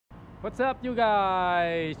What's up, you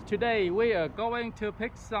guys? Today we are going to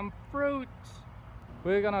pick some fruit.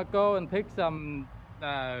 We're gonna go and pick some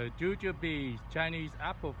Jujubee Chinese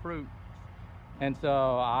apple fruit. And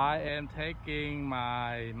so I am taking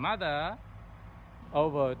my mother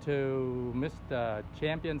over to Mr.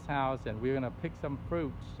 Champion's house and we're gonna pick some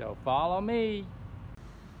fruit. So follow me.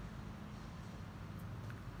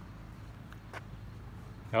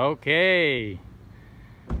 Okay.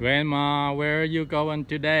 Grandma, where are you going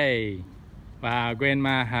today? Wow,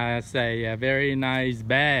 Grandma has a very nice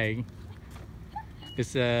bag.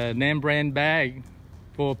 It's a name brand bag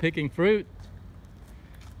for picking fruit.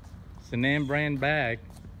 It's a name brand bag.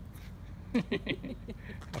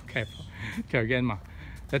 Okay, Grandma,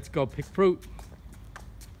 let's go pick fruit.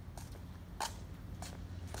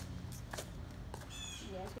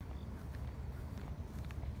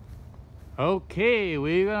 Okay,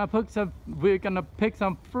 we're gonna pick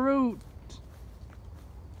some fruit.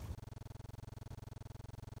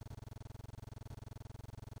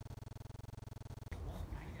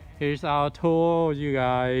 Here's our tour, you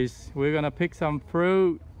guys. We're gonna pick some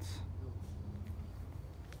fruit.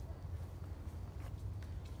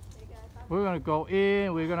 We're gonna go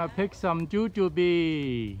in, we're gonna pick some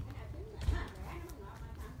Jujubee.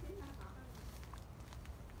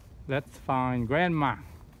 Let's find Grandma.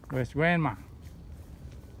 Where's Grandma?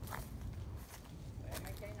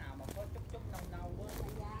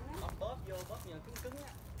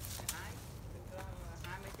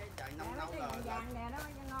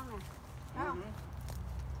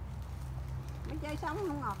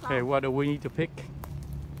 Okay, what do we need to pick?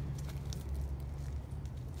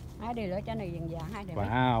 Hai điều lựa cho này vàng vàng hai điều.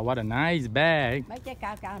 Wow, what a nice bag. Mấy trái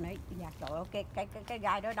cao cao này, dạ trời ơi, cái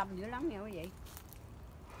gai đó đâm dữ lắm nha quý vị.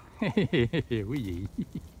 Quý vị.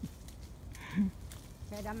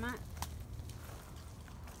 Cái đâm á.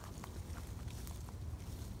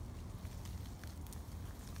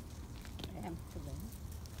 Để em chụp đỉnh.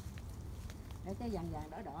 Để cái vàng vàng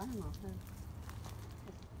đỏ đỏ nó ngọt hơn.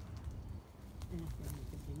 Đây nè,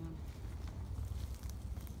 chụp chị ngon.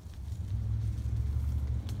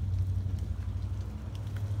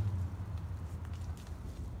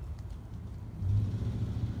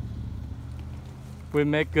 We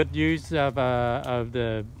make good use of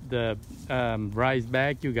the rice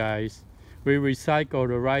bag, you guys. We recycle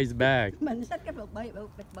the rice bag. Mình xách cái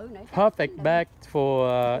bịch bự này. Perfect bag for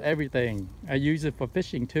everything. I use it for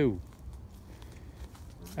fishing too.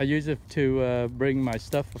 I use it to bring my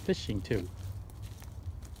stuff for fishing too.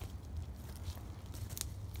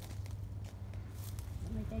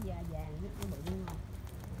 Mấy trái vàng vàng nó bự ngon.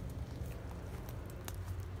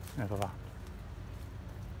 Này các bạn.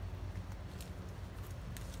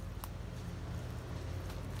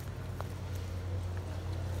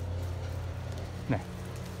 Này.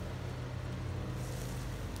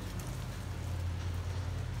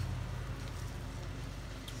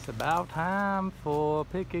 It's about time for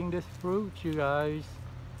picking this fruit, you guys.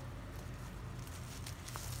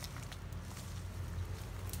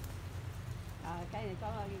 Cây này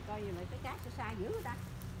coi như vậy cái cát nó xa dữ người ta.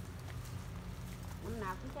 Năm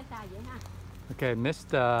nào cũng cái xa vậy ha. Okay,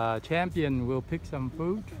 Mr. Champion will pick some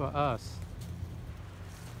fruit for us.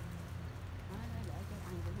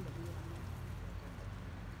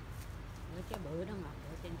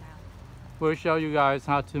 We'll show you guys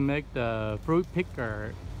how to make the fruit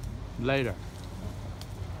picker later.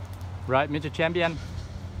 Right, Mr. Champion?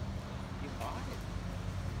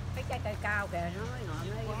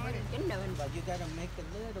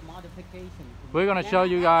 We're going to show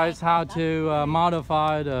you guys how to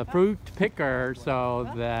modify the fruit picker so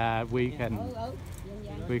that we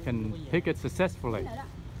can pick it successfully.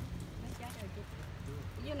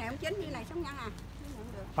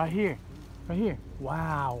 Right here. Right here.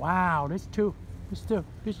 Wow, wow, there's two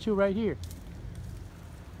right here.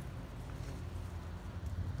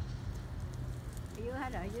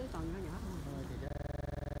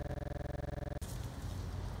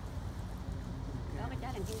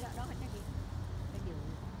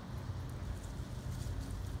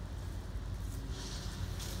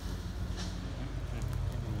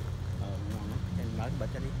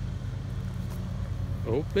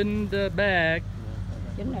 Open the bag.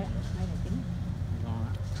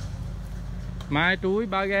 Mai túi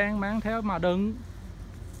ba gang mang theo mà đừng.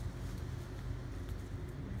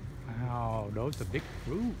 Wow, those are big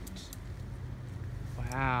fruits.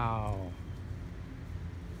 Wow.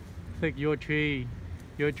 I think your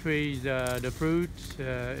tree's the fruit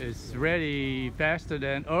is ready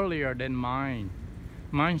earlier than mine.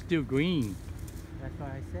 Mine's still green. That's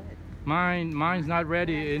what I said. Mine's not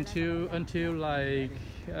ready until like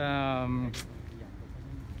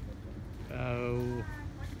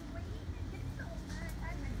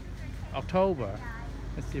October.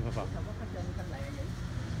 Let's see, Papa. Sao có cái chân xanh lè vậy?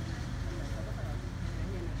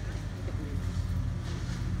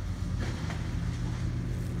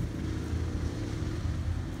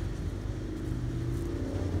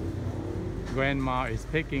 Grandma is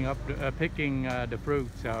picking up the fruit,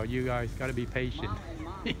 so you guys gotta be patient.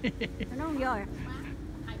 Nó không vô.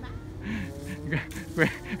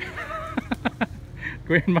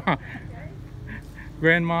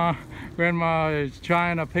 Grandma is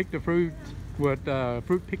trying to pick the fruit with a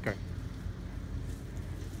fruit picker.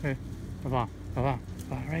 Hey, Papa,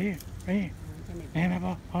 right here. Nè,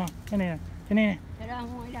 Papa, cái này nè. Cái đó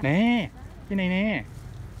không có đâu. Nè, cái này nè.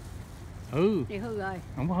 Hư. Thì hư rồi.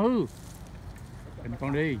 Không có hư. Mình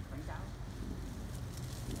con đi.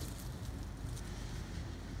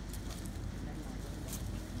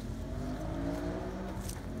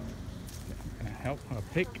 Help her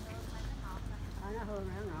pick. Nó hương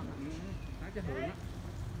nó ngọt. Hái trái hường á.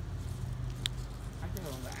 Hái trái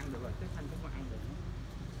hường là ăn được rồi, trái xanh cũng có ăn được.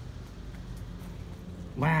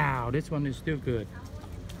 Wow, this one is still good.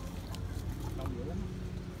 Đông dữ lắm.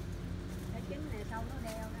 Cái trứng này sau nó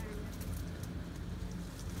đeo ra.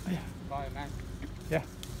 Coi em ăn. Yeah.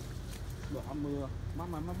 Bữa hôm mưa, má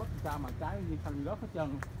bất sao mà trái như xanh rớt hết trơn.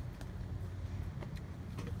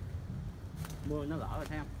 Mưa nó lỡ rồi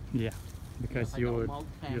thấy không? Yeah, because your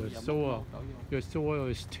soil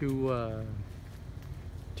is too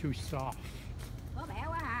soft. Có bẻ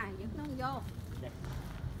quá à, giật nó không vô. Đây.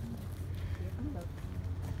 Giật không được.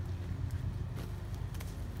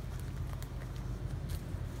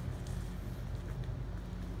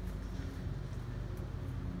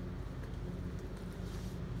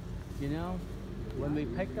 You know, when we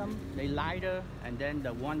pick them, they lighter, and then the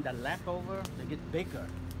one that left over, they get bigger.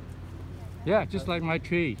 Yeah, just like my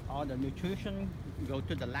tree. All the nutrition go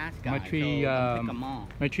to the last guy. My tree, so don't pick them all.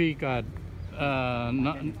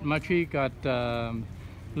 my tree got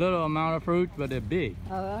little amount of fruit, but they're big.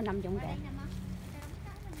 Nằm trong kẹ.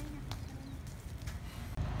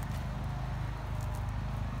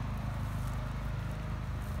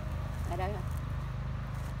 Ở đây rồi.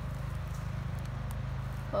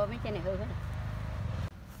 Mấy trái này hư hết rồi.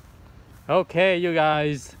 Okay, you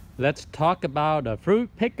guys, let's talk about a fruit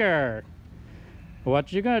picker.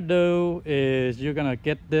 What you're gonna do is you're gonna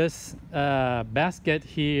get this basket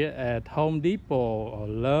here at Home Depot or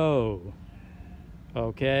Lowe's.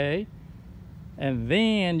 Okay, and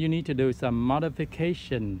then you need to do some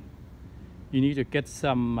modification. You need to get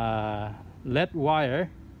some lead wire,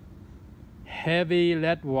 heavy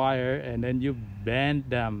lead wire, and then you bend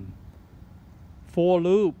them 4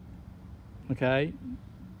 loop. Okay,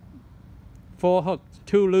 4 hook,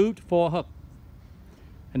 2 loop, 4 hook,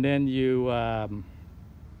 and then you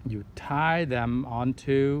tie them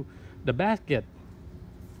onto the basket,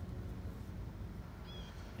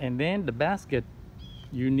 and then the basket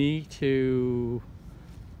you need to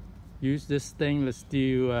use this stainless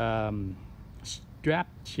steel strap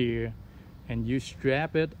here, and you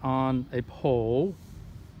strap it on a pole,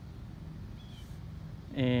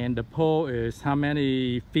 and the pole is how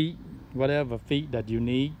many feet, whatever feet that you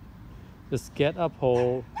need. Just get a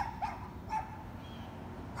pole,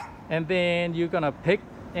 and then you're gonna pick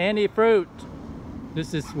any fruit.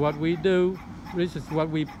 This is what we do. This is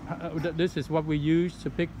what we use to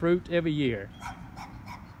pick fruit every year.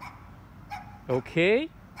 Okay?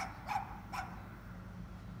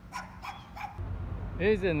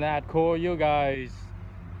 Isn't that cool, you guys?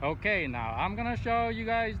 Okay, now I'm gonna show you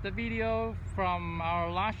guys the video from our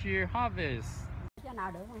last year harvest. Cái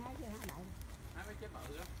nào được không hái chưa hái đại. Hái mấy trái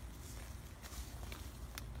bự đó.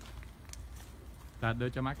 Là đưa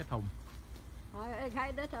cho má cái thùng. Thôi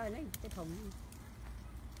khai đó thôi lấy cái thùng.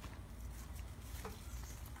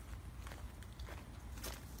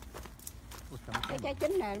 Cái trái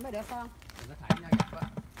chín này mới được không? Đừng có thảy nha gặp á.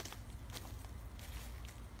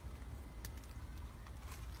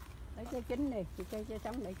 Lấy trái chín đi, trái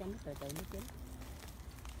sống để cho nó từ từ nó chín.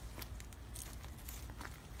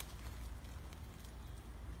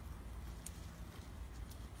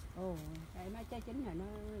 Ồ, mấy trái chín này nó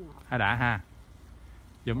ngọt. Đã ha.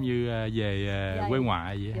 Giống như về quê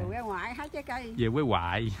ngoại vậy. Về quê ngoại hái trái cây. Về quê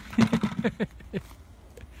ngoại.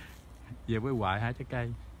 Về quê ngoại hái trái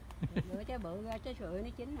cây. Lựa trái bự ra, trái sữa nó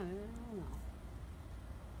chín rồi nó ngọt.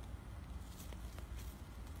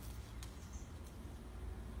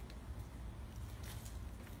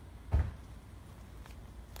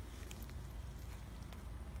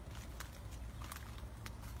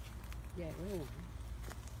 Về quê ngoại.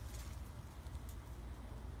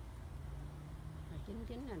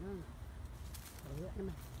 Chín là nó bự lắm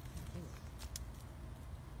mà.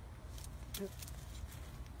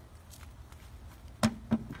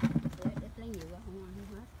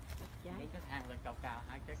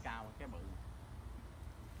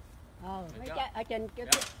 mấy trái ở trên cái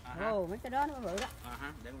mấy cái đó nó bự đó.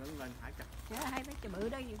 Đem lên thả chặt. Hai mấy cái bự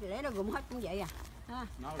đó để nó rụng hết cũng vậy à. Ha.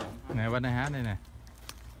 Nè bên đây há đây nè.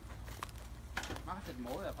 Nó xịt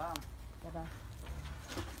mũi rồi phải không? Dạ rồi.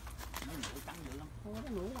 Nó mũi cắn dữ lắm. Không có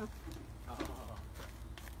mũi đâu.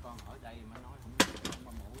 Con ở đây mà nói không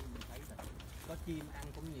mà mũi mình thấy rồi. Có chim ăn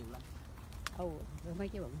cũng nhiều lắm. Rồi mấy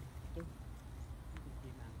cái bự.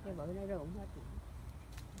 Cái bự nó rụng hết.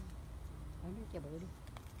 Mấy cái bự đi.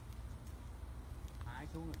 Hái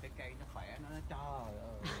xuống cái cây nó khỏe nó trời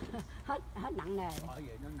ơi. hết nặng nề. Bởi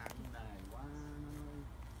vậy nó nặng nề quá.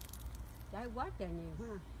 Trái quá trời nhiều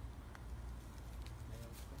ha.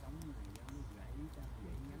 Cái đống này nó gãy cho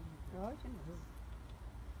vậy nhắn. Rối chứ mà.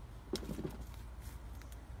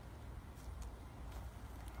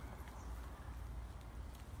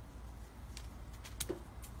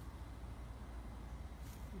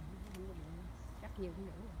 Cắt nhiều cũng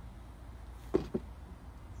được.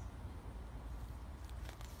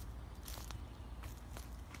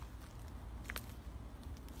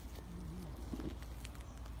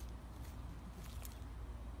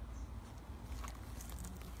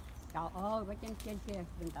 Trời ơi, ở trên kia,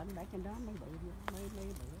 bình tĩnh để trên đó mới bự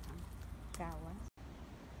thằng cao quá.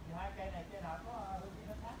 Hai cây này cây nào có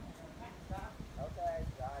nó khác sao? Ok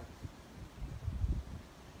rồi.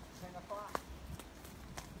 Xem nó có.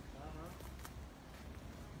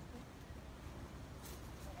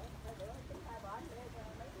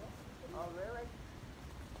 Oh really?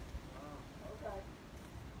 Okay.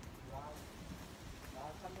 Rồi.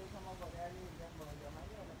 Rồi come over there đi, ra 10 giờ mấy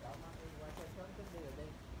rồi chọn mang đi qua chơi sớm chút đi rồi đi.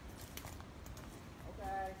 Ok.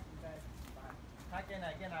 Bye. Hai cây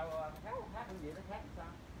này cây nào Khác hương vị nó khác sao?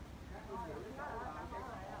 Khác hương vị nó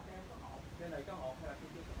cây này có hột hay là cây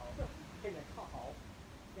kia có hột? Cây này có hột.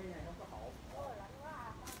 Cây này không có hột.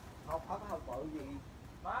 Hột không có hột bự gì.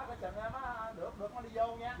 Má có chừng má được má đi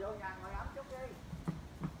vô nha. Vô nhà ngồi ấm chút đi.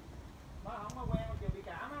 Má không có quen chiều bị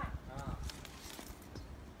cảm á.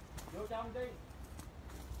 Vô trong đi.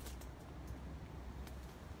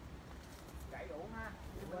 Gãy đủ ha.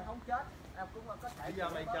 Mình không chết. Em cũng có thể. Bây giờ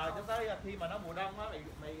mày chờ cho tới khi mà nó mùa đông á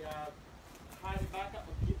mày hide back up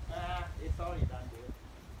a bit. It's already done dude.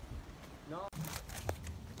 No.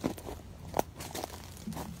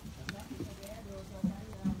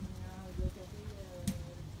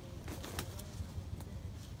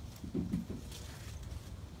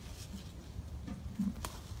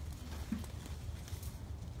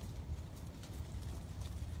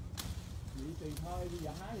 Tùy thôi, bây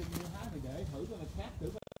giờ hái thì như hái thì để thử coi là khác thử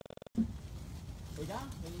coi. Thì đó,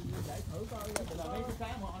 thì để thử coi là mấy cái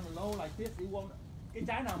trái mà on the low like this, cái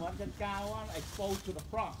trái nào mà ở trên cao á, nó exposed to the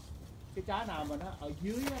frost. Cái trái nào mà nó ở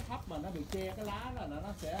dưới thấp mà nó bị che cái lá là nó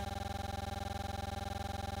sẽ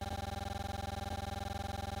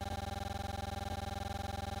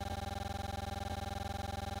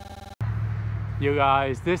You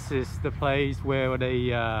guys, this is the place where they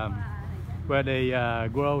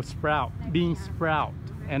grow bean sprout,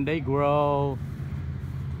 and they grow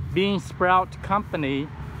bean sprout company,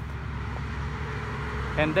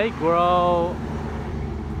 and they grow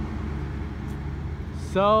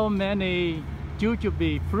so many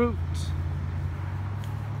jujubee fruits.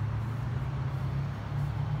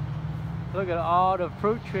 Look at all the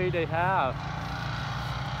fruit tree they have.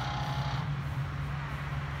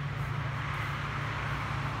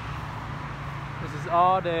 This is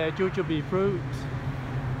all the jujubee fruit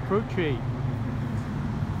tree.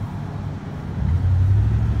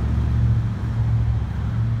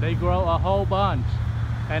 They grow a whole bunch,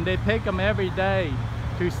 and they pick them every day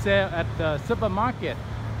to sell at the supermarket.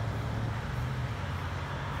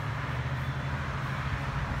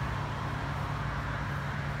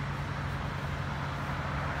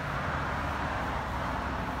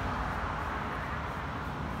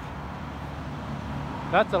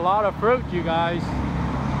 That's a lot of fruit, you guys.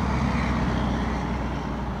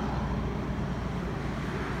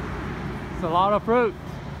 It's a lot of fruit.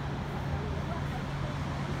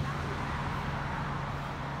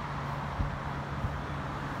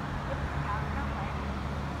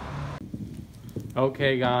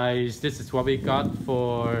 Okay guys, this is what we got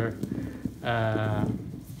for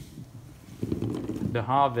the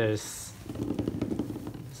harvest.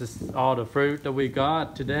 This is all the fruit that we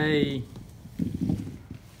got today.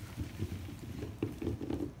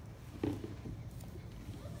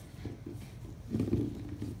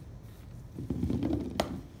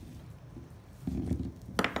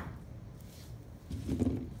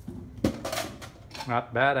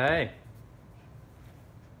 Not bad, eh?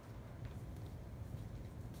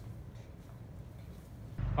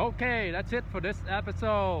 Okay, that's it for this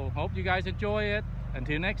episode. Hope you guys enjoy it.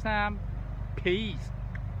 Until next time, peace.